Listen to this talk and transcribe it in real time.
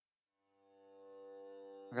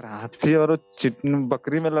अगर हाथी और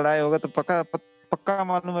बकरी में लड़ाई होगा तो पक्का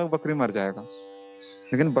मालूम है बकरी मर जाएगा।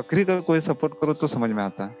 लेकिन बकरी का कोई सपोर्ट करो तो समझ में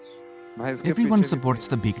आता है भाई इसके Everyone पीछे भी supports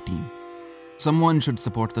the big team. Someone should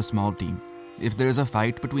support the small team. If there is a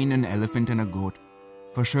fight between an elephant and a goat,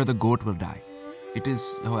 for sure the goat will die. It is,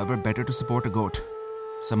 however, better to support a goat.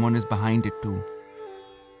 Someone is behind it too.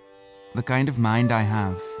 The kind of mind I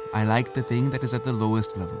have, I like the thing that is at the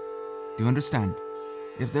lowest level. Do you understand?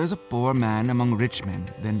 If there's a poor man among rich men,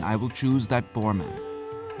 then I will choose that poor man.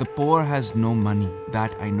 The poor has no money,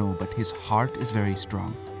 that I know, but his heart is very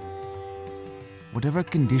strong. Whatever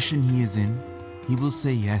condition he is in, he will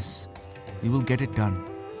say yes. He will get it done.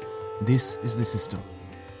 This is the system.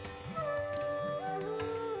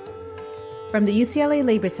 From the UCLA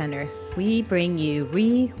Labor Center, we bring you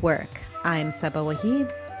Rework. I'm Saba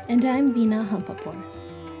Waheed. And I'm Veena Hampapur.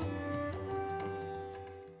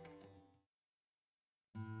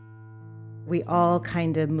 We all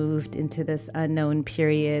kind of moved into this unknown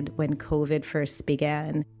period when COVID first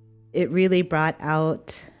began. It really brought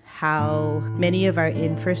out how many of our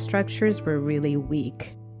infrastructures were really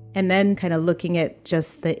weak. And then kind of looking at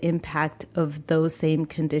just the impact of those same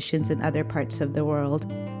conditions in other parts of the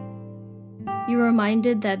world. You're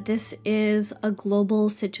reminded that this is a global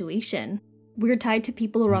situation. We're tied to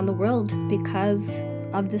people around the world because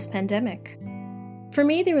of this pandemic. For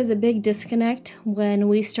me, there was a big disconnect when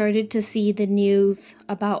we started to see the news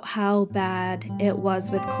about how bad it was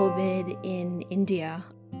with COVID in India.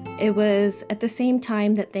 It was at the same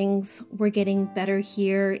time that things were getting better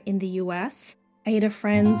here in the US. I had a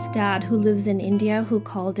friend's dad who lives in India who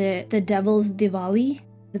called it the Devil's Diwali.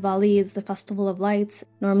 Diwali is the festival of lights,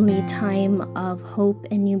 normally a time of hope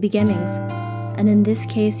and new beginnings. And in this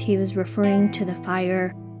case, he was referring to the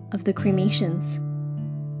fire of the cremations.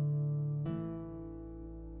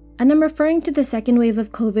 And I'm referring to the second wave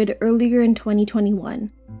of COVID earlier in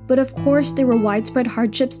 2021. But of course, there were widespread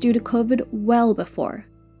hardships due to COVID well before.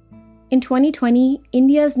 In 2020,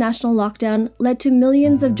 India's national lockdown led to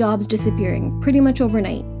millions of jobs disappearing pretty much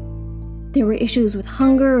overnight. There were issues with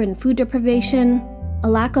hunger and food deprivation, a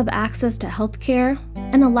lack of access to healthcare,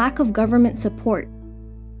 and a lack of government support.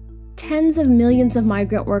 Tens of millions of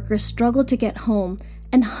migrant workers struggled to get home,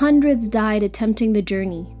 and hundreds died attempting the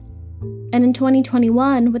journey. And in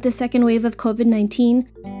 2021, with the second wave of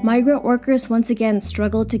COVID-19, migrant workers once again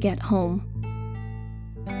struggled to get home.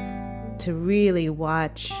 To really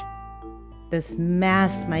watch this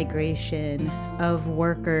mass migration of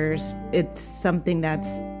workers, it's something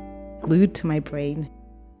that's glued to my brain.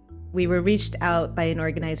 We were reached out by an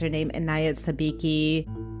organizer named Inayat Sabiki,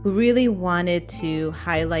 who really wanted to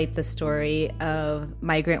highlight the story of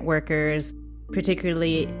migrant workers,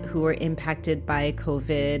 particularly who were impacted by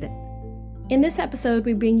COVID. In this episode,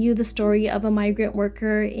 we bring you the story of a migrant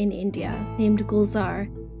worker in India named Gulzar.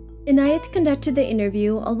 Inayat conducted the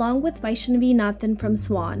interview along with Vaishnavi Nathan from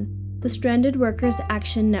SWAN, the Stranded Workers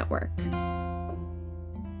Action Network.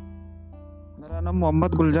 मेरा नाम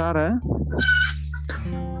मोहम्मद गुलजार है।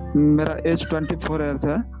 मेरा as 24 years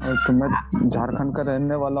है और तो मैं झारखंड का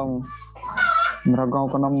रहने वाला हूँ। मेरा गांव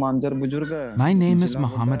का नाम मांजर बुजुर्ग है। My name is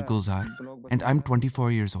Mohammed Gulzar and I'm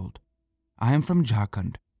 24 years old. I am from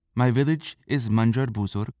Jharkhand. My village is Manjar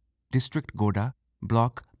Buzurg, district Goda,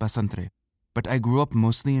 block Basantre, but I grew up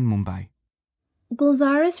mostly in Mumbai.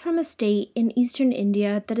 Gulzar is from a state in eastern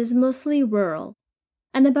India that is mostly rural,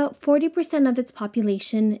 and about 40% of its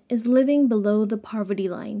population is living below the poverty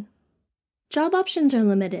line. Job options are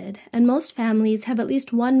limited, and most families have at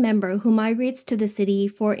least one member who migrates to the city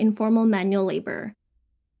for informal manual labor.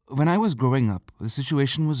 When I was growing up, the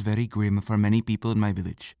situation was very grim for many people in my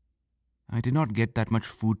village. I did not get that much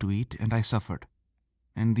food to eat, and I suffered.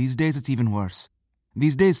 And these days, it's even worse.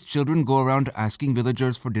 These days, children go around asking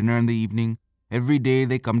villagers for dinner in the evening. Every day,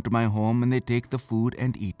 they come to my home and they take the food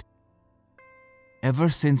and eat. Ever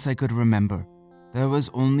since I could remember, there was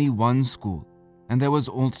only one school, and there was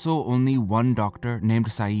also only one doctor named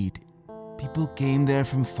Saeed. People came there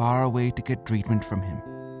from far away to get treatment from him.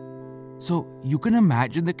 So you can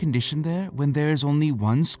imagine the condition there when there is only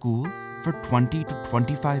one school for 20 to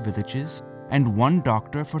 25 villages and one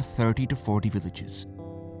doctor for 30 to 40 villages.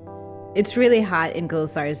 It's really hot in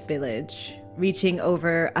Gulzar's village, reaching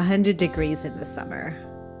over 100 degrees in the summer.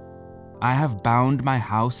 I have bound my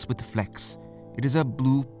house with flex. It is a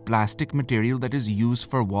blue plastic material that is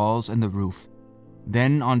used for walls and the roof.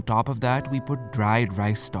 Then on top of that, we put dried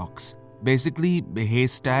rice stalks, basically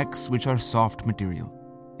haystacks which are soft material.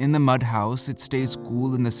 In the mud house, it stays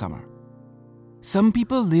cool in the summer. Some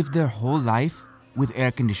people live their whole life with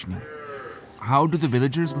air conditioning. How do the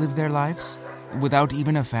villagers live their lives? Without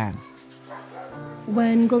even a fan.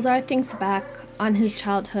 When Gulzar thinks back on his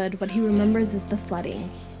childhood, what he remembers is the flooding.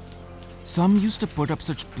 Some used to put up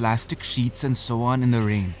such plastic sheets and so on in the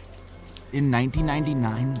rain. In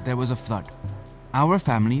 1999, there was a flood. Our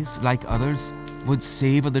families, like others, would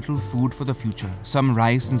save a little food for the future, some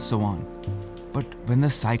rice and so on. But when the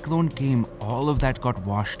cyclone came, all of that got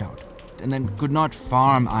washed out, and then could not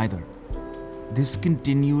farm either. This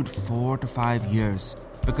continued 4 to 5 years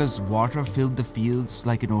because water filled the fields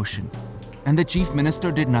like an ocean, and the chief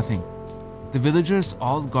minister did nothing. The villagers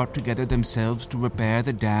all got together themselves to repair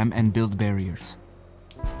the dam and build barriers.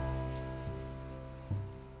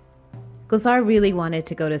 Gulzar really wanted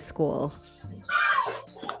to go to school.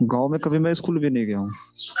 गांव में कभी मैं school भी नहीं गया हूँ।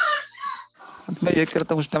 मैं ये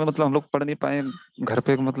कहता हूँ उस टाइम मतलब हम लोग पढ़ नहीं पाए, घर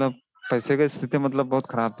पे मतलब पैसे की स्थिति मतलब बहुत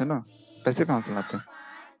खराब थे ना, पैसे कहाँ से लाते?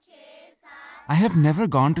 I have never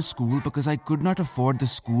gone to school because I could not afford the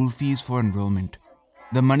school fees for enrollment.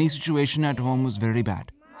 The money situation at home was very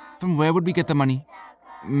bad. From where would we get the money?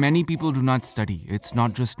 Many people do not study. It's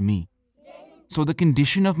not just me. So the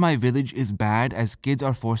condition of my village is bad as kids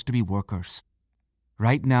are forced to be workers.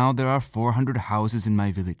 Right now, there are 400 houses in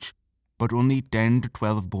my village, but only 10 to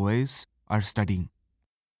 12 boys are studying.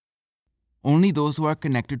 Only those who are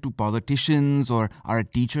connected to politicians or are a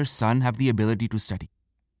teacher's son have the ability to study.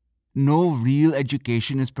 No real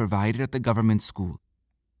education is provided at the government school.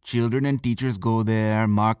 Children and teachers go there,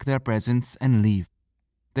 mark their presence, and leave.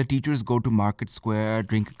 The teachers go to Market Square,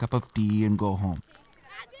 drink a cup of tea, and go home.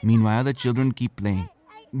 Meanwhile, the children keep playing.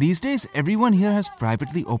 These days, everyone here has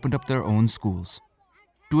privately opened up their own schools.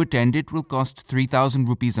 To attend it will cost 3,000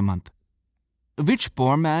 rupees a month. Which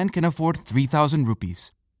poor man can afford 3,000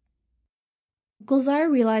 rupees? Gulzar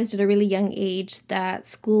realized at a really young age that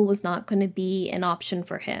school was not going to be an option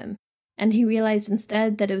for him, and he realized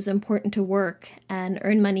instead that it was important to work and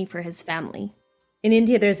earn money for his family. In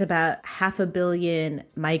India, there's about 500 million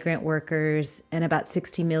migrant workers, and about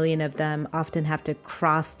 60 million of them often have to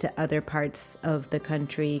cross to other parts of the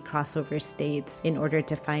country, cross over states, in order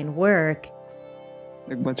to find work.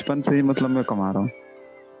 एक बचपन से ही मतलब मैं कमा रहा हूँ।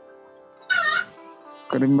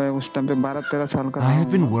 करीब मैं उस टाइम पे 12-13 साल का। I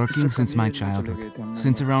have been working since my childhood,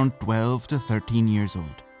 since around 12 to 13 years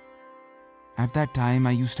old. At that time,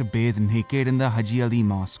 I used to bathe naked in the Haji Ali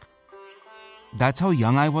Mosque. That's how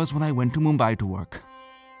young I was when I went to Mumbai to work.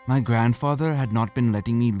 My grandfather had not been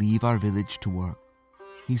letting me leave our village to work.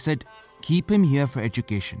 He said, keep him here for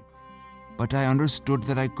education. But I understood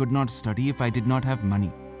that I could not study if I did not have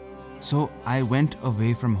money. So I went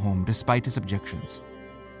away from home despite his objections.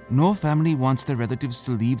 No family wants their relatives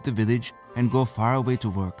to leave the village and go far away to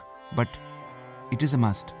work, but it is a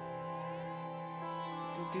must.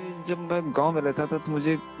 जब मैं गांव में रहता था तो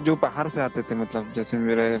मुझे जो बाहर से आते थे मतलब जैसे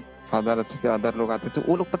मेरे फादर थे अदर लोग आते थे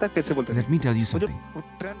वो लोग पता कैसे बोलते थे? Let me tell you something.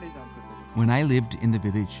 When I lived in the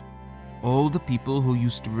village, all the people who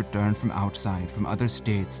used to return from outside, from other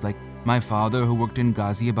states, like my father who worked in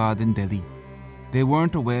Ghaziabad in Delhi, they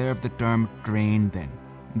weren't aware of the term train then.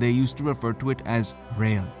 They used to refer to it as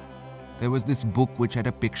rail. There was this book which had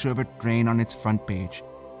a picture of a train on its front page.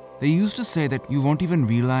 They used to say that you won't even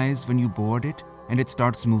realize when you board it and it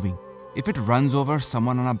starts moving. If it runs over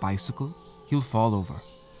someone on a bicycle, he'll fall over.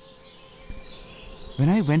 When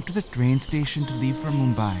I went to the train station to leave for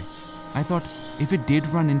Mumbai, I thought if it did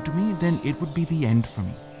run into me, then it would be the end for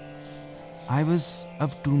me. I was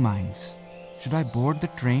of two minds. Should I board the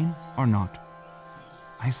train or not?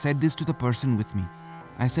 I said this to the person with me.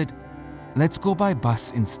 I said, let's go by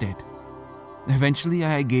bus instead. Eventually,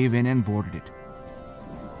 I gave in and boarded it.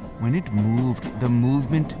 When it moved, the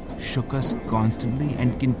movement shook us constantly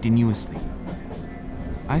and continuously.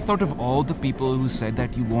 I thought of all the people who said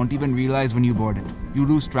that you won't even realize when you board it. You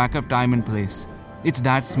lose track of time and place. It's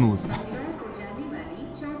that smooth.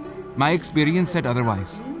 My experience said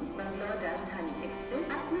otherwise.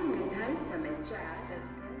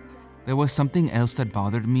 There was something else that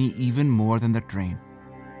bothered me even more than the train.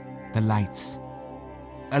 The lights.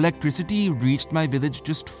 Electricity reached my village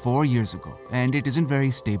just 4 years ago, and it isn't very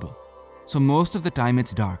stable. So most of the time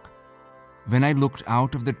it's dark. When I looked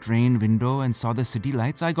out of the train window and saw the city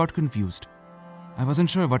lights, I got confused. I wasn't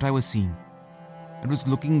sure what I was seeing. It was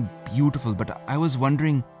looking beautiful, but I was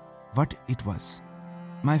wondering what it was.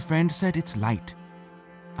 My friend said it's light.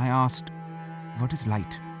 I asked, what is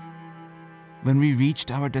light? When we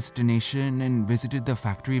reached our destination and visited the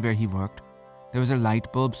factory where he worked, there was a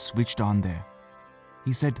light bulb switched on there.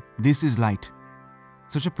 He said, this is light.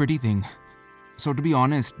 Such a pretty thing. So to be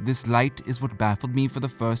honest, this light is what baffled me for the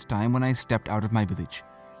first time when I stepped out of my village.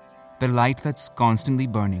 The light that's constantly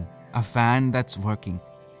burning, a fan that's working.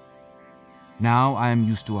 Now I am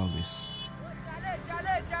used to all this.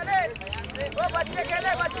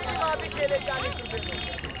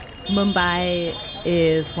 Mumbai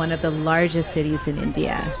is one of the largest cities in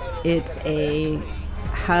India. It's a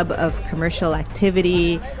hub of commercial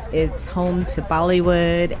activity. It's home to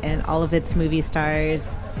Bollywood and all of its movie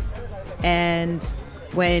stars. And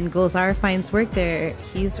when Gulzar finds work there,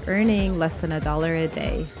 he's earning less than $1 a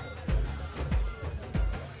day.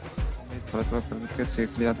 थोड़ा थोड़ा करके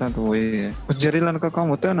सीख लिया था तो वही है कुछ जरीलन का काम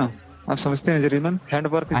होता है ना आप समझते हैं जरीलन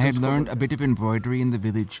handwork I had learned a bit of embroidery in the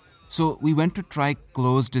village, so we went to try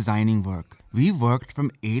clothes designing work. We worked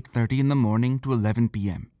from 8:30 in the morning to 11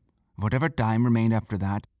 p.m. Whatever time remained after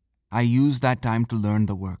that, I used that time to learn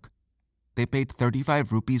the work. They paid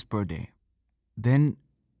 35 rupees per day. Then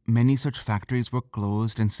many such factories were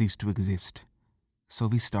closed and ceased to exist. So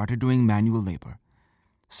we started doing manual labor.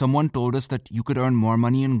 Someone told us that you could earn more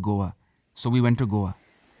money in Goa. So we went to Goa.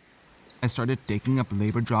 I started taking up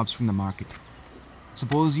labor jobs from the market.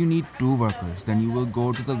 Suppose you need 2 workers, then you will go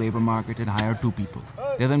to the labor market and hire 2 people.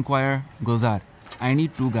 They'll inquire, Gulzar, I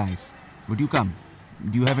need 2 guys. Would you come?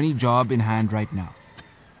 Do you have any job in hand right now?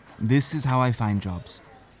 This is how I find jobs.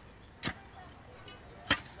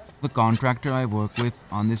 The contractor I work with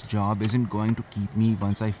on this job isn't going to keep me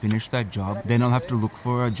once I finish that job. Then I'll have to look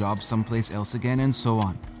for a job someplace else again and so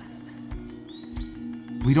on.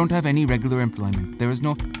 We don't have any regular employment. There is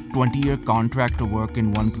no 20-year contract to work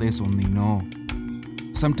in one place only, no.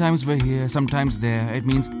 Sometimes we're here, sometimes there. It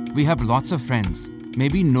means we have lots of friends.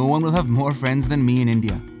 Maybe no one will have more friends than me in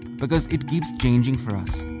India because it keeps changing for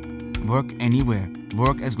us. Work anywhere,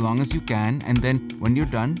 work as long as you can, and then when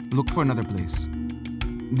you're done, look for another place.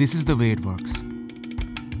 This is the way it works.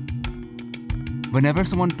 Whenever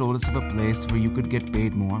someone told us of a place where you could get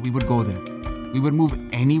paid more, we would go there. We would move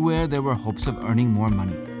anywhere there were hopes of earning more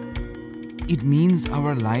money. It means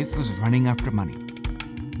our life was running after money.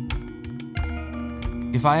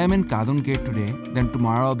 If I am in Kadun Gate today, then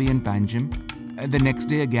tomorrow I'll be in Panjim, and the next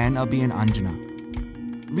day again I'll be in Anjana.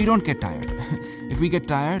 We don't get tired. If we get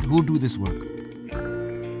tired, who'll do this work?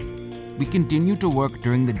 We continue to work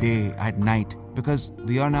during the day at night because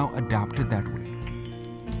we are now adapted that way.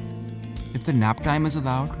 If the nap time is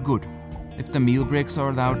allowed, good. If the meal breaks are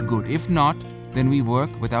allowed, good. If not, then we work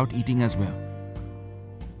without eating as well.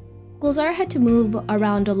 Gulzar had to move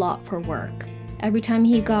around a lot for work. Every time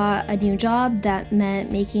he got a new job, that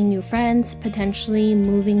meant making new friends, potentially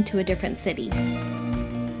moving to a different city.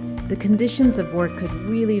 The conditions of work could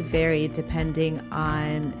really vary depending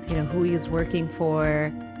on, who he was working for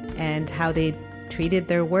and how they treated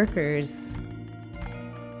their workers.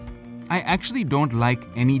 I actually don't like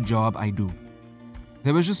any job I do.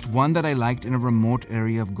 There was just one that I liked in a remote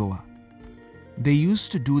area of Goa. They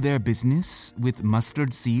used to do their business with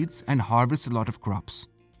mustard seeds and harvest a lot of crops.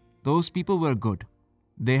 Those people were good.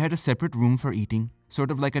 They had a separate room for eating,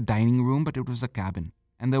 sort of like a dining room, but it was a cabin.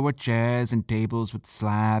 And there were chairs and tables with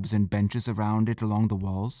slabs and benches around it along the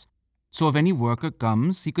walls. So if any worker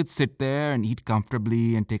comes, he could sit there and eat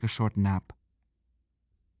comfortably and take a short nap.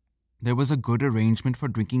 There was a good arrangement for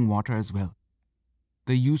drinking water as well.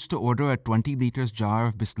 They used to order a 20 liters jar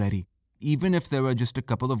of Bisleri, even if there were just a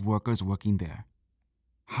couple of workers working there.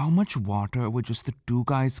 How much water would just the 2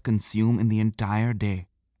 guys consume in the entire day?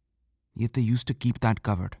 Yet they used to keep that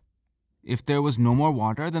covered. If there was no more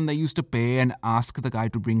water, then they used to pay and ask the guy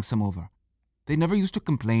to bring some over. They never used to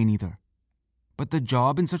complain either. But the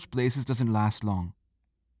job in such places doesn't last long.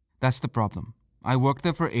 That's the problem. I worked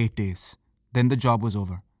there for 8 days. Then the job was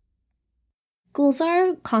over.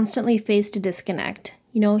 Gulzar constantly faced a disconnect.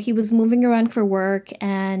 He was moving around for work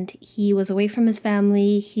and he was away from his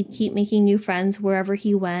family. He'd keep making new friends wherever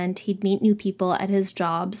he went. He'd meet new people at his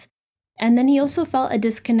jobs. And then he also felt a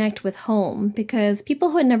disconnect with home because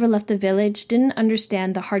people who had never left the village didn't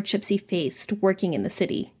understand the hardships he faced working in the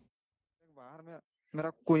city.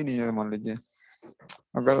 मेरा कोई नहीं है मान लीजिए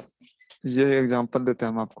अगर ये example देते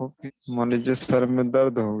हैं हम आपको मान लीजिए सर में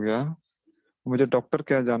दर्द हो गया मुझे डॉक्टर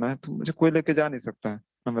क्या जाना है तो मुझे कोई लेके जा नहीं सकता है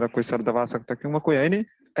ना मेरा कोई सर दबा सकता क्योंकि मैं कोई है नहीं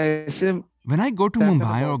ऐसे When I go to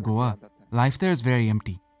Mumbai or Goa, life there is very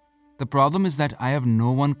empty. The problem is that I have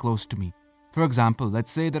no one close to me. For example,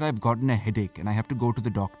 let's say that I've gotten a headache and I have to go to the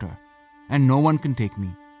doctor and no one can take me.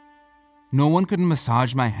 No one can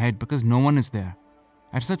massage my head because no one is there.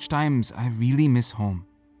 At such times, I really miss home.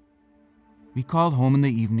 We call home in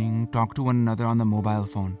the evening, talk to one another on the mobile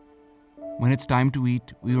phone. When it's time to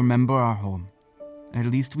eat, we remember our home. At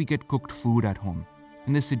least we get cooked food at home.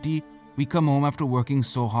 In the city, we come home after working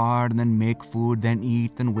so hard and then make food, then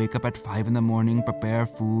eat, then wake up at 5 in the morning, prepare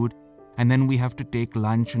food, and then we have to take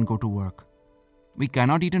lunch and go to work. We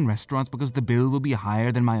cannot eat in restaurants because the bill will be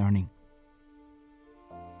higher than my earning.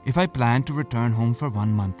 If I plan to return home for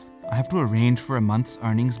 1 month, I have to arrange for a month's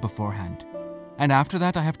earnings beforehand. And after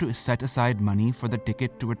that, I have to set aside money for the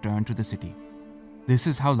ticket to return to the city. This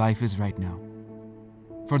is how life is right now.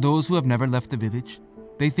 For those who have never left the village,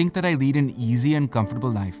 they think that I lead an easy and comfortable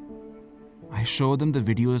life. I show them the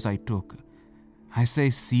videos I took. I say,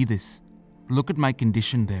 see this. Look at my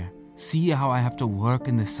condition there. See how I have to work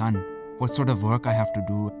in the sun, what sort of work I have to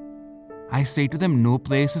do. I say to them, no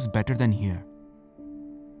place is better than here.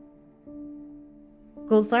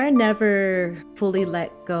 Gulzar never fully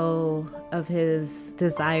let go of his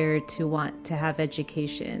desire to want to have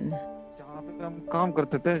education. जहाँ पे हम काम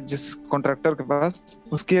करते थे जिस contractor के पास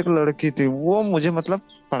उसकी एक लड़की थी वो मुझे मतलब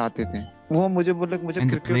पढ़ाते थे वो मुझे बोले कि मुझे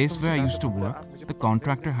In the cricket place where I used to work, the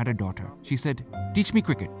contractor had a daughter. She said, teach me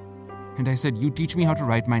cricket. And I said, you teach me how to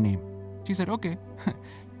write my name. She said, okay.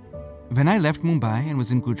 When I left Mumbai and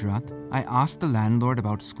was in Gujarat, I asked the landlord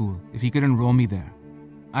about school, if he could enroll me there.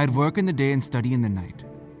 I'd work in the day and study in the night.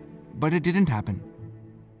 But it didn't happen.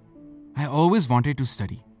 I always wanted to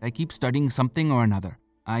study. I keep studying something or another.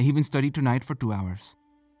 I even studied tonight for 2 hours.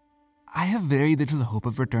 I have very little hope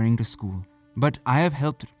of returning to school, but I have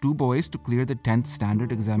helped 2 boys to clear the 10th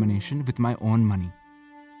standard examination with my own money.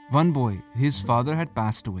 One boy, his father had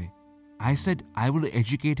passed away. I said I will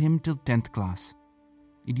educate him till 10th class.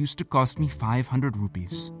 It used to cost me 500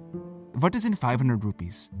 rupees. What is in 500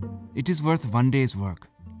 rupees? It is worth 1 day's work.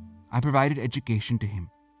 I provided education to him.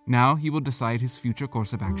 Now he will decide his future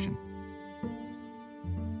course of action.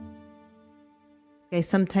 I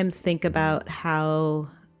sometimes think about how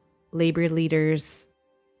labor leaders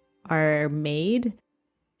are made,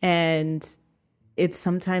 and it's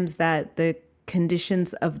sometimes that the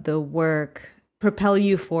conditions of the work propel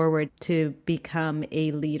you forward to become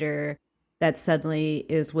a leader that suddenly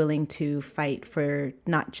is willing to fight for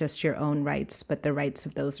not just your own rights, but the rights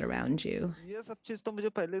of those around you. ये सब चीज तो मुझे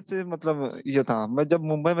पहले से मतलब ये था मैं जब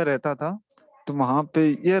मुंबई में रहता था तो वहां पे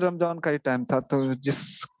ये रमजान का ही टाइम था तो जिस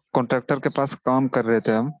कॉन्ट्रैक्टर के पास काम कर रहे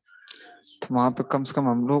थे हम तो वहां पे कम से कम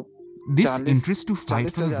हम लोग This interest to fight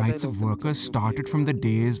for the rights of workers started from the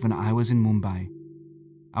days when I was in Mumbai.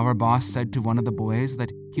 Our boss said to one of the boys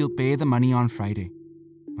that he'll pay the money on Friday.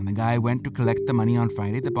 When the guy went to collect the money on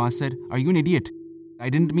Friday, the boss said, "Are you an idiot? I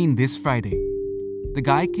didn't mean this Friday." The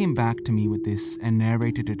guy came back to me with this and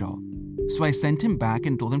narrated it all. So I sent him back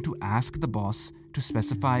and told him to ask the boss to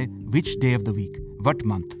specify which day of the week, what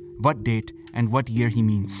month, what date, and what year he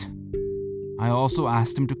means. I also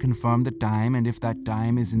asked him to confirm the time and if that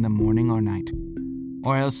time is in the morning or night.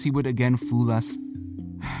 Or else he would again fool us.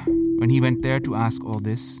 When he went there to ask all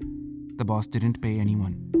this, the boss didn't pay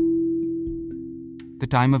anyone. The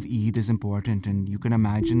time of Eid is important, and you can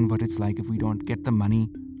imagine what it's like if we don't get the money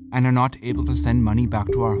and are not able to send money back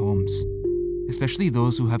to our homes, especially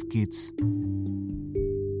those who have kids.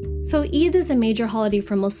 So Eid is a major holiday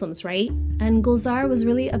for Muslims, right? And Gulzar was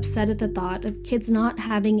really upset at the thought of kids not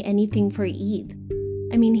having anything for Eid.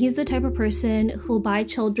 I mean, he's the type of person who'll buy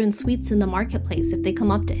children sweets in the marketplace if they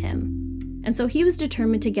come up to him. And so he was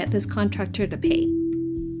determined to get this contractor to pay.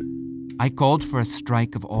 I called for a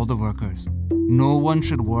strike of all the workers. No one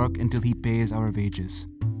should work until he pays our wages.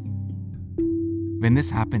 When this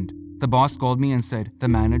happened, the boss called me and said the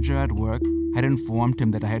manager at work had informed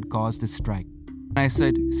him that I had caused this strike. I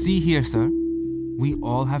said, "See here, sir, we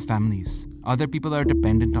all have families. Other people are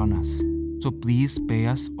dependent on us. So please pay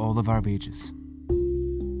us all of our wages."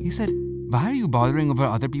 He said, "Why are you bothering over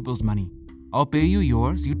other people's money? I'll pay you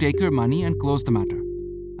yours, you take your money and close the matter."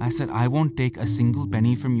 I said, "I won't take a single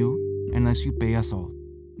penny from you unless you pay us all."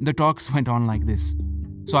 The talks went on like this.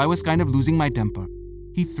 So I was kind of losing my temper.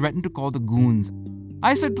 He threatened to call the goons.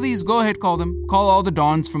 I said, "Please, go ahead, call them. Call all the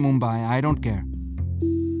dons from Mumbai. I don't care."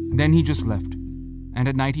 Then he just left.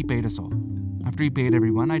 And at night he paid us all. After he paid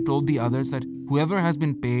everyone, I told the others that whoever has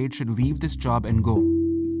been paid should leave this job and go.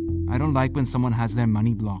 I don't like when someone has their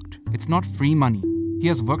money blocked. It's not free money.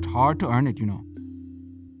 He has worked hard to earn it, you know.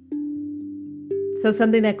 So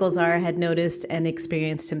something that Gulzar had noticed and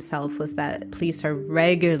experienced himself was that police are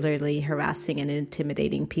regularly harassing and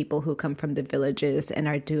intimidating people who come from the villages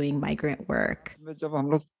and are doing migrant work. जब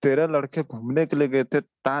हम लोग 13 लड़के घूमने के लिए गए थे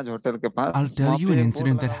ताज hotel के पास I'll tell you an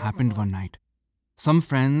incident that happened one night. Some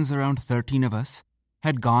friends, around 13 of us,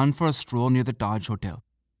 had gone for a stroll near the Taj Hotel.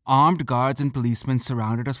 Armed guards and policemen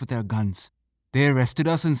surrounded us with their guns. They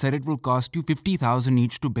arrested us and said it will cost you 50,000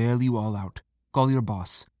 each to bail you all out. Call your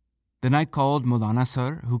boss. Then I called Maulana sir,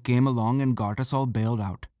 who came along and got us all bailed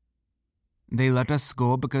out. They let us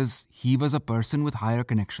go because he was a person with higher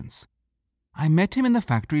connections. I met him in the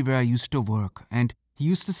factory where I used to work, and he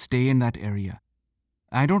used to stay in that area.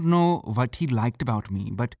 I don't know what he liked about me,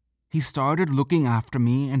 but he started looking after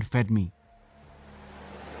me and fed me.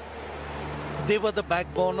 They were the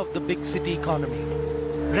backbone of the big city economy.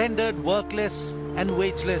 Rendered workless and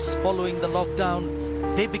wageless following the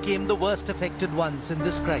lockdown, they became the worst affected ones in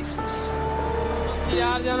this crisis.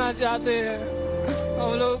 यार जाना चाहते हैं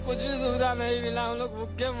हम लोग कुछ भी सुविधा नहीं मिला हम लोग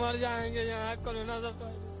भूखे मर जाएंगे यहाँ कोरोना से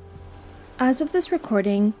As of this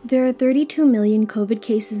recording, there are 32 million COVID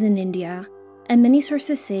cases in India, and many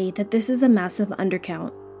sources say that this is a massive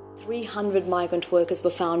undercount. 300 migrant workers were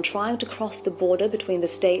found trying to cross the border between the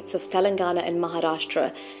states of Telangana and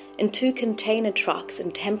Maharashtra in 2 container trucks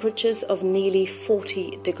in temperatures of nearly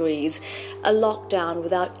 40 degrees. A lockdown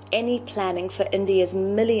without any planning for India's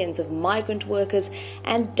millions of migrant workers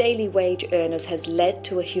and daily wage earners has led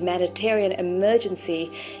to a humanitarian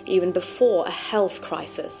emergency even before a health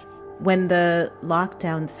crisis. When the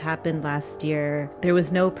lockdowns happened last year, there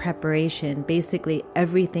was no preparation. Basically,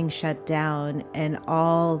 everything shut down, and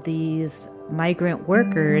all these migrant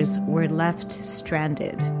workers were left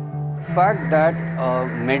stranded. The fact that a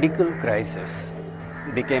medical crisis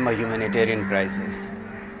became a humanitarian crisis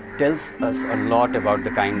tells us a lot about the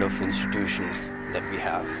kind of institutions that we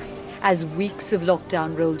have. As weeks of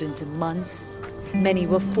lockdown rolled into months, many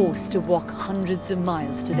were forced to walk hundreds of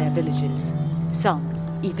miles to their villages. Some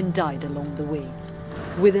even died along the way.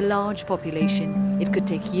 With a large population, it could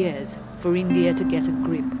take years for India to get a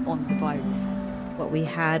grip on the virus. What we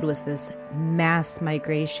had was this mass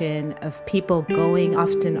migration of people going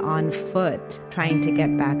often on foot, trying to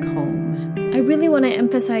get back home. I really want to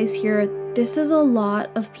emphasize here, this is a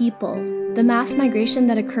lot of people. The mass migration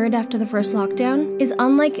that occurred after the first lockdown is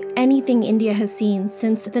unlike anything India has seen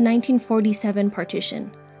since the 1947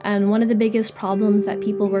 partition. And one of the biggest problems that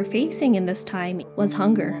people were facing in this time was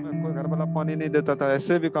hunger. कोई घर वाला पानी नहीं देता था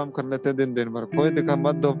ऐसे भी काम कर लेते दिन भर कोई दिखा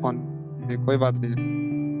मत दो पानी कोई बात नहीं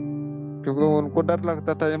क्योंकि उनको डर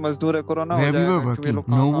लगता था ये मजदूर है कोरोना हो Where we जाएगा were working,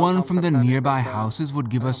 no one from the nearby houses would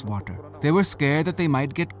give us water. They were scared that they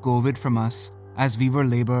might get COVID from us as we were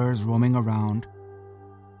laborers roaming around.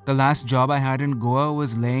 The last job I had in Goa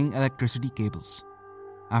was laying electricity cables.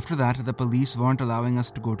 After that, the police weren't allowing us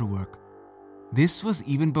to go to work. This was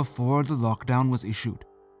even before the lockdown was issued.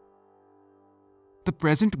 The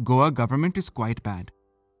present Goa government is quite bad.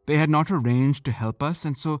 They had not arranged to help us,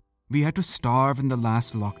 and so we had to starve in the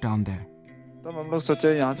last lockdown there. तब हम लोग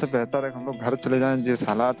सोचे यहाँ से बेहतर है हम लोग घर चले जाएं जिस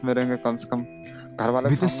हालात में रहेंगे कम से कम घर वाले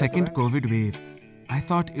With the second COVID wave, I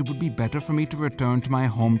thought it would be better for me to return to my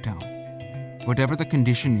hometown. Whatever the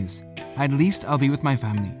condition is, at least I'll be with my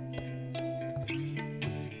family.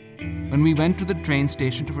 When we went to the train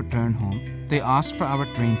station to return home, they asked for our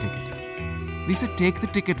train ticket. We said, take the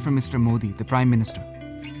ticket from Mr. Modi, the Prime Minister.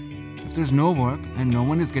 If there's no work and no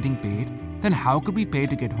one is getting paid, then how could we pay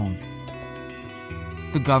to get home?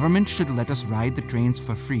 The government should let us ride the trains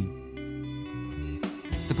for free.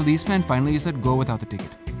 The policeman finally said, go without the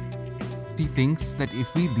ticket. He thinks that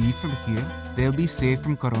if we leave from here, they'll be safe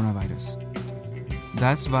from coronavirus.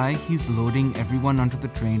 That's why he's loading everyone onto the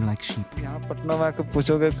train like sheep. यहाँ पटना में आके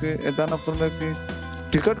पूछोगे कि दानापुर में कि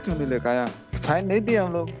ticket क्यों नहीं लेकर आया फाइन नहीं दिया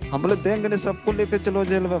हम बोले देंगे नहीं सबको लेके चलो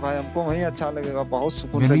जेल में भाई हमको वहीं अच्छा लगेगा बहुत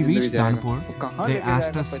सुकून When we reached Danapur, they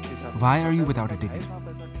asked us, why are you without a ticket?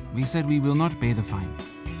 We said we will not pay the fine.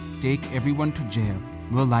 Take everyone to jail.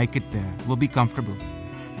 We'll like it there. We'll be comfortable.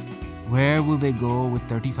 Where will they go with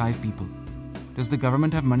 35 people? Does the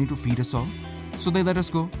government have money to feed us all? So they let us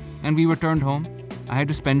go, and we returned home. I had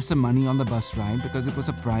to spend some money on the bus ride because it was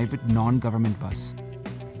a private, non-government bus.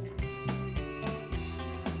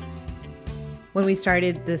 When we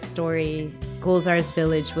started this story, Gulzar's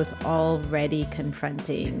village was already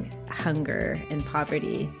confronting hunger and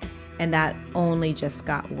poverty, and that only just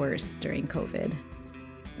got worse during COVID.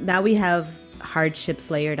 Now we have hardships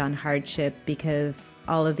layered on hardship because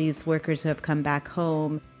all of these workers who have come back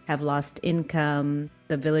home have lost income.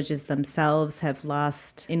 The villages themselves have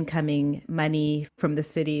lost incoming money from the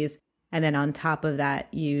cities. And then on top of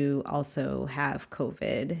that, you also have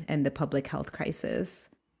COVID and the public health crisis.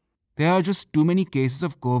 There are just too many cases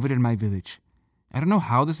of COVID in my village. I don't know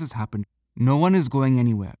how this has happened. No one is going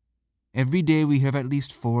anywhere. Every day we have at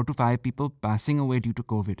least 4 to 5 people passing away due to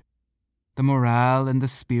COVID. The morale and the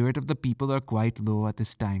spirit of the people are quite low at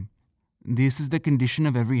this time. This is the condition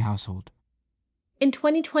of every household. In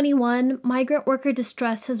 2021, migrant worker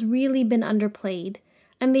distress has really been underplayed,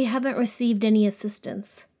 and they haven't received any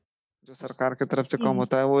assistance. जो सरकार की तरफ से कम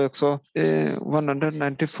होता है वो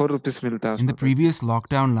 194 rupees मिलता है. In the previous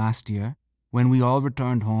lockdown last year, when we all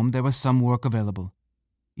returned home, there was some work available.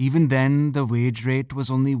 Even then, the wage rate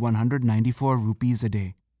was only 194 rupees a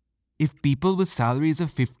day. If people with salaries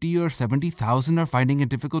of 50 or 70,000 are finding it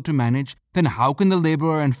difficult to manage, then how can the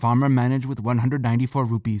laborer and farmer manage with 194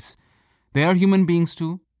 rupees? They are human beings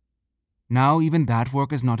too. Now even that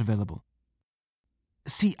work is not available.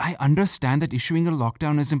 See, I understand that issuing a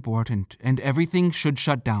lockdown is important and everything should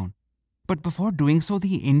shut down. But before doing so,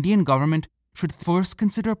 the Indian government should first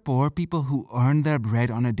consider poor people who earn their bread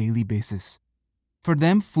on a daily basis. For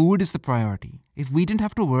them, food is the priority. If we didn't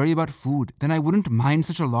have to worry about food, then I wouldn't mind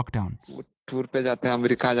such a lockdown. Tour पे जाते हैं,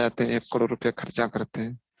 America जाते हैं, 1 करोड़ रुपए खर्चा करते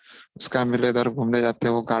हैं, उसका मिले इधर घूमने जाते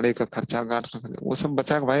हैं, वो गाड़ी का खर्चा, वो सब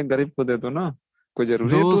बचा के भाई गरीब को दे दो ना.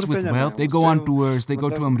 Those with wealth, they go on tours, they go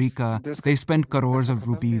to America, they spend crores of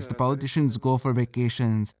rupees, the politicians go for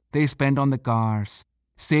vacations, they spend on the cars.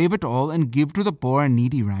 Save it all and give to the poor and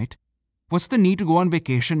needy, right? What's the need to go on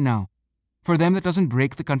vacation now? For them, that doesn't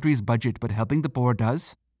break the country's budget, but helping the poor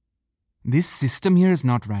does? This system here is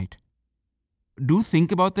not right. Do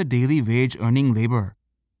think about the daily wage earning laborer.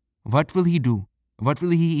 What will he do? What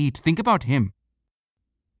will he eat? Think about him.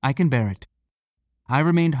 I can bear it. I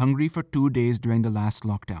remained hungry for 2 days during the last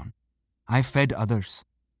lockdown. I fed others.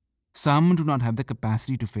 Some do not have the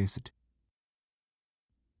capacity to face it.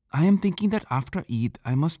 I am thinking that after Eid,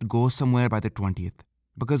 I must go somewhere by the 20th,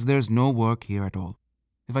 because there's no work here at all.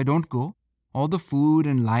 If I don't go, all the food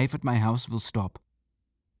and life at my house will stop.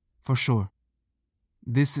 For sure.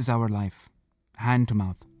 This is our life, hand to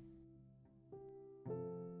mouth.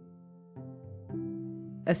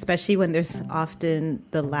 Especially when there's often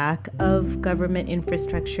the lack of government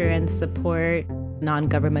infrastructure and support,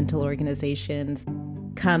 non-governmental organizations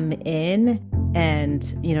come in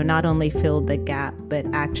and, not only fill the gap, but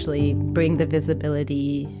actually bring the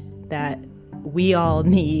visibility that we all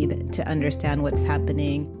need to understand what's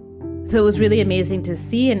happening. So it was really amazing to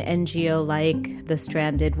see an NGO like the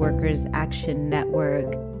Stranded Workers Action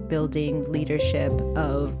Network building leadership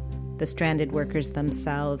of the stranded workers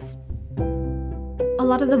themselves. A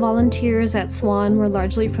lot of the volunteers at SWAN were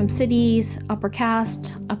largely from cities, upper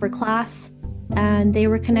caste, upper class, and they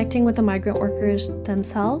were connecting with the migrant workers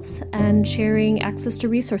themselves and sharing access to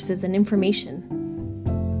resources and information.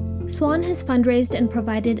 SWAN has fundraised and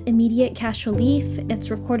provided immediate cash relief, it's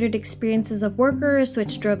recorded experiences of workers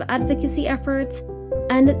which drove advocacy efforts,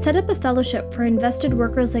 and it set up a fellowship for invested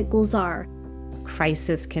workers like Gulzar.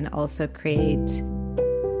 Crisis can also create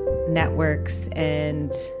networks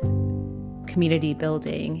and community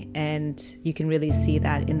building, and you can really see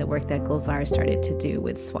that in the work that Gulzar started to do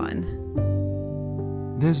with SWAN.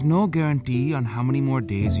 There's no guarantee on how many more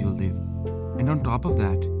days you'll live. And on top of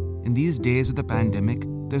that, in these days of the pandemic,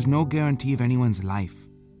 there's no guarantee of anyone's life.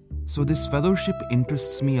 So this fellowship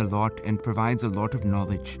interests me a lot and provides a lot of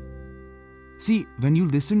knowledge. See, when you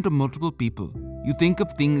listen to multiple people, you think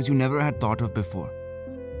of things you never had thought of before.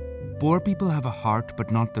 Poor people have a heart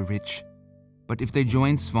but not the rich. But if they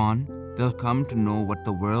join SWAN, they'll come to know what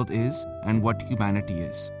the world is and what humanity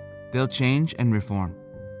is. They'll change and reform.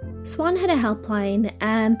 SWAN had a helpline,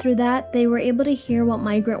 and through that, they were able to hear what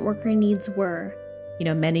migrant worker needs were.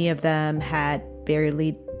 Many of them had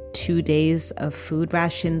barely 2 days of food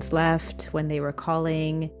rations left when they were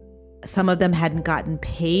calling. Some of them hadn't gotten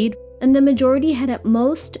paid. And the majority had at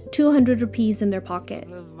most 200 rupees in their pocket.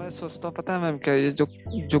 मैं सोचता पता है ma'am क्या ये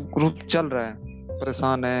जो group चल रहा है,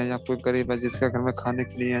 परेशान है या कोई गरीब है जिसके घर में खाने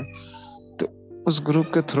के लिए है, तो उस ग्रुप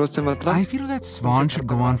के थ्रू से मतलब I feel that SWAN should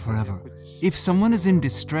go on forever. If someone is in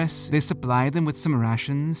distress, they supply them with some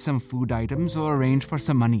rations, some food items, or arrange for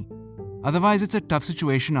some money. Otherwise, it's a tough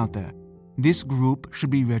situation out there. This group should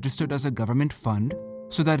be registered as a government fund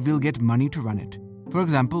so that we'll get money to run it. For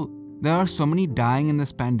example, there are so many dying in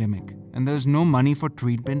this pandemic, and there's no money for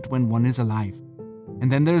treatment when one is alive.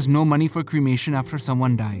 And then there's no money for cremation after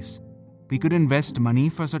someone dies. We could invest money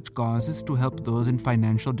for such causes to help those in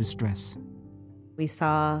financial distress. We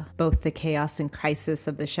saw both the chaos and crisis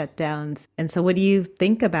of the shutdowns. And so what do you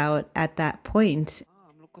think about at that point?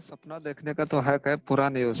 सपना देखने का तो है पूरा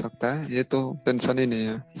नहीं हो सकता है, ये तो टेंशन ही नहीं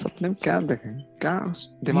है, सपने में क्या देखें, क्या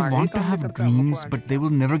We want to have dreams, but they will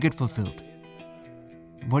never get fulfilled.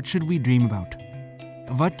 What should we dream about?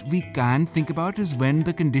 What we can think about is when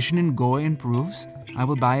the condition in Goa improves, I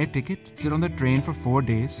will buy a ticket, sit on the train for 4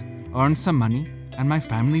 days, earn some money, and my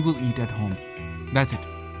family will eat at home. That's it.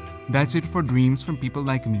 That's it for dreams from people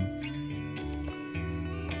like me.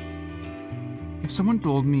 If someone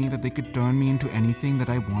told me that they could turn me into anything that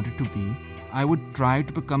I wanted to be, I would try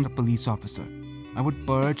to become a police officer. I would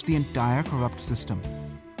purge the entire corrupt system.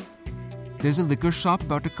 There's a liquor shop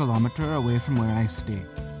about 1 kilometer away from where I stay.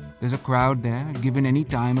 There's a crowd there, given any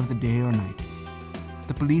time of the day or night.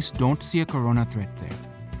 The police don't see a corona threat there.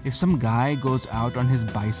 If some guy goes out on his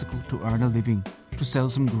bicycle to earn a living, to sell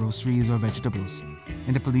some groceries or vegetables,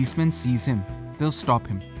 and a policeman sees him, they'll stop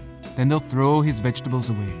him. Then they'll throw his vegetables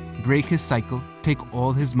away, break his cycle, take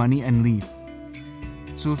all his money and leave.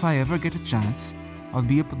 So if I ever get a chance, I'll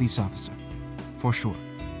be a police officer. For sure.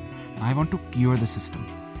 I want to cure the system.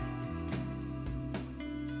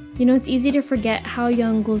 You know, it's easy to forget how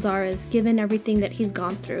young Gulzar is given everything that he's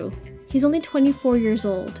gone through. He's only 24 years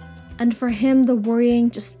old, and for him, the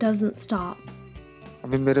worrying just doesn't stop. I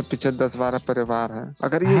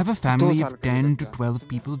have a family of 10 to 12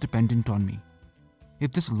 people dependent on me.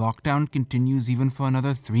 If this lockdown continues even for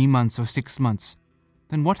another 3 months or 6 months,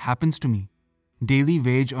 then what happens to me? Daily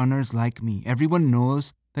wage earners like me, everyone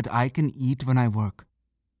knows that I can eat when I work.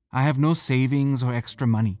 I have no savings or extra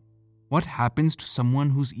money. What happens to someone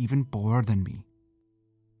who's even poorer than me?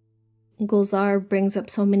 Gulzar brings up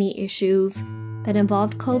so many issues that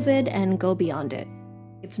involved COVID and go beyond it.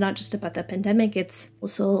 It's not just about the pandemic, it's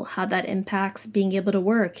also how that impacts being able to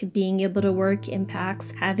work. Being able to work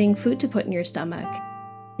impacts having food to put in your stomach.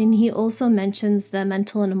 And he also mentions the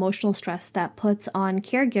mental and emotional stress that puts on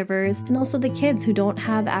caregivers and also the kids who don't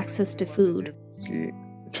have access to food.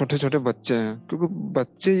 छोटे-छोटे बच्चे हैं क्योंकि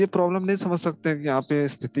बच्चे ये problem नहीं समझ सकते कि यहाँ पे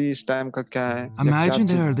स्थिति इस टाइम का क्या है. Imagine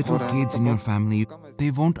there are little kids in your family.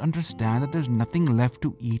 They won't understand that there's nothing left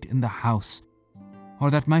to eat in the house, or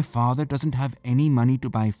that my father doesn't have any money to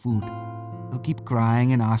buy food. They'll keep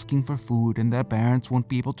crying and asking for food, and their parents won't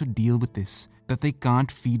be able to deal with this, that they can't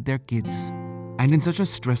feed their kids. And in such a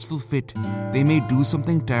stressful fit, they may do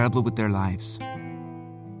something terrible with their lives.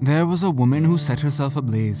 There was a woman who set herself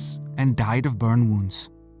ablaze and died of burn wounds.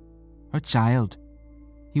 Her child,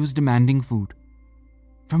 he was demanding food.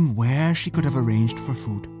 From where she could have arranged for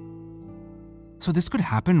food? So this could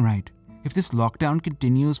happen, right? If this lockdown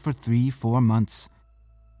continues for 3-4 months.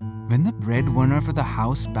 When the breadwinner for the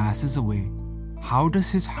house passes away, how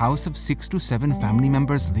does his house of 6 to 7 family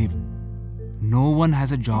members live? No one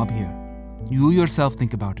has a job here. You yourself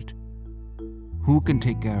think about it. Who can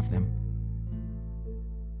take care of them?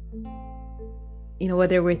 You know,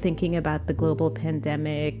 whether we're thinking about the global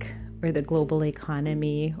pandemic or the global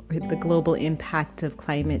economy or the global impact of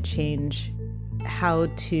climate change, how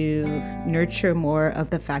to nurture more of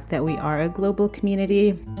the fact that we are a global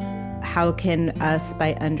community. How can us,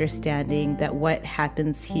 by understanding that what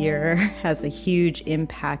happens here has a huge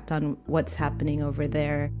impact on what's happening over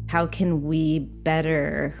there, how can we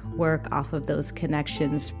better work off of those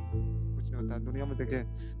connections?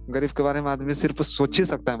 गरीब के बारे में आदमी सिर्फ सोच ही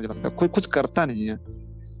सकता है, मुझे लगता है कोई कुछ करता नहीं है.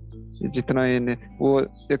 जितना ये वो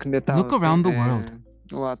एक नेता. Look around the world.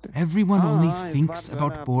 Everyone only thinks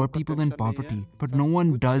about poor people in poverty, but no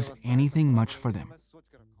one does anything much for them.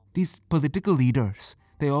 These political leaders,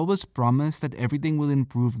 they always promise that everything will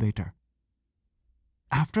improve later.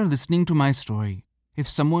 After listening to my story, if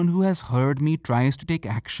someone who has heard me tries to take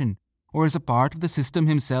action or is a part of the system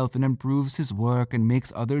himself and improves his work and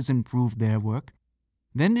makes others improve their work,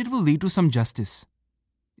 then it will lead to some justice.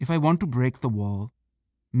 If I want to break the wall,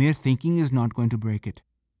 mere thinking is not going to break it.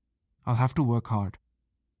 I'll have to work hard.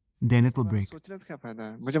 Then it will break. सोचने से क्या फायदा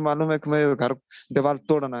है? मुझे मालूम है कि मैं घर दीवार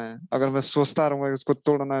तोड़ना है. अगर मैं सोचता रहूंगा कि उसको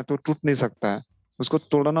तोड़ना है तो टूट नहीं सकता है. उसको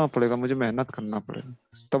तोड़ना पड़ेगा, मुझे मेहनत करना पड़ेगा,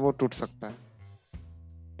 तब वो टूट सकता है.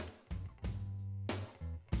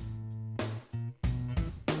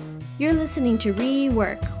 You're listening to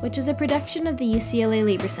Rework, which is a production of the UCLA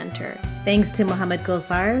Labor Center. Thanks to Mohammad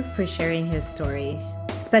Gulzar for sharing his story.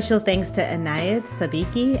 Special thanks to Anayat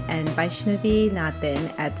Sabiki and Vaishnavi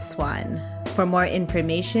Nathan at SWAN. For more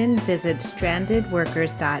information, visit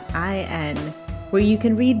strandedworkers.in, where you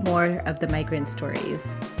can read more of the migrant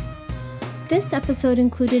stories. This episode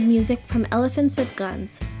included music from Elephants with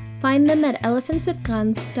Guns. Find them at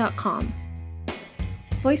elephantswithguns.com.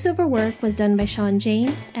 Voiceover work was done by Sean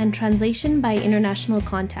Jane and translation by International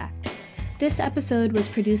Contact. This episode was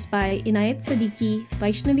produced by Inayat Siddiqui,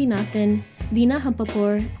 Vaishnavi Nathan, Veena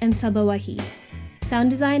Hampapur, and Saba Wahid.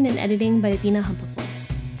 Sound design and editing by Veena Hampapur.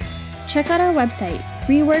 Check out our website,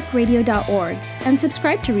 reworkradio.org, and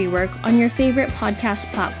subscribe to Rework on your favorite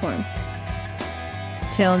podcast platform.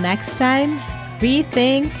 Till next time,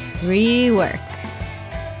 rethink, rework.